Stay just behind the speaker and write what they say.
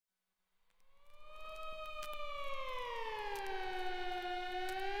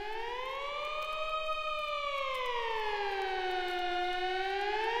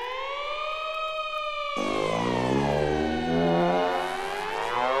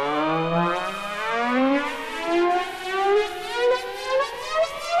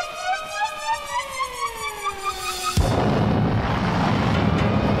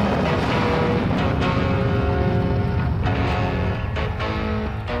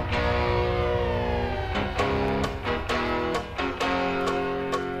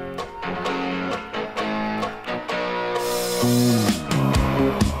We'll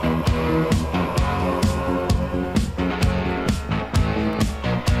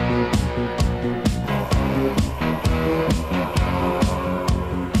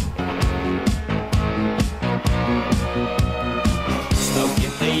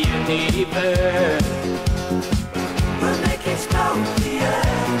make it explode the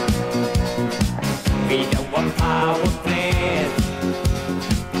earth. We don't want power plant.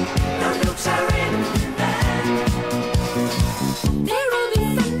 No nukes are in there. There will be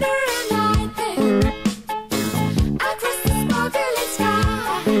thunder and lightning across the smoke-filled sky.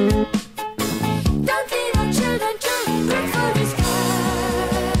 Don't feed our children to look for the sky.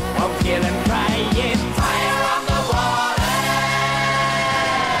 Won't kill and crying. Fire on the water.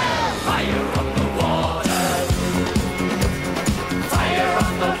 Fire on the water. Fire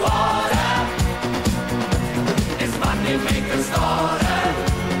on the water. It's money makers' daughter.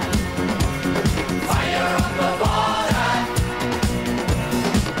 Fire on the water.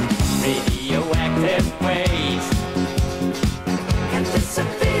 Radioactive waste can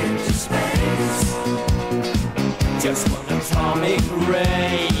disappear to space. Just one atomic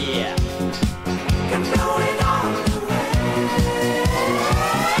ray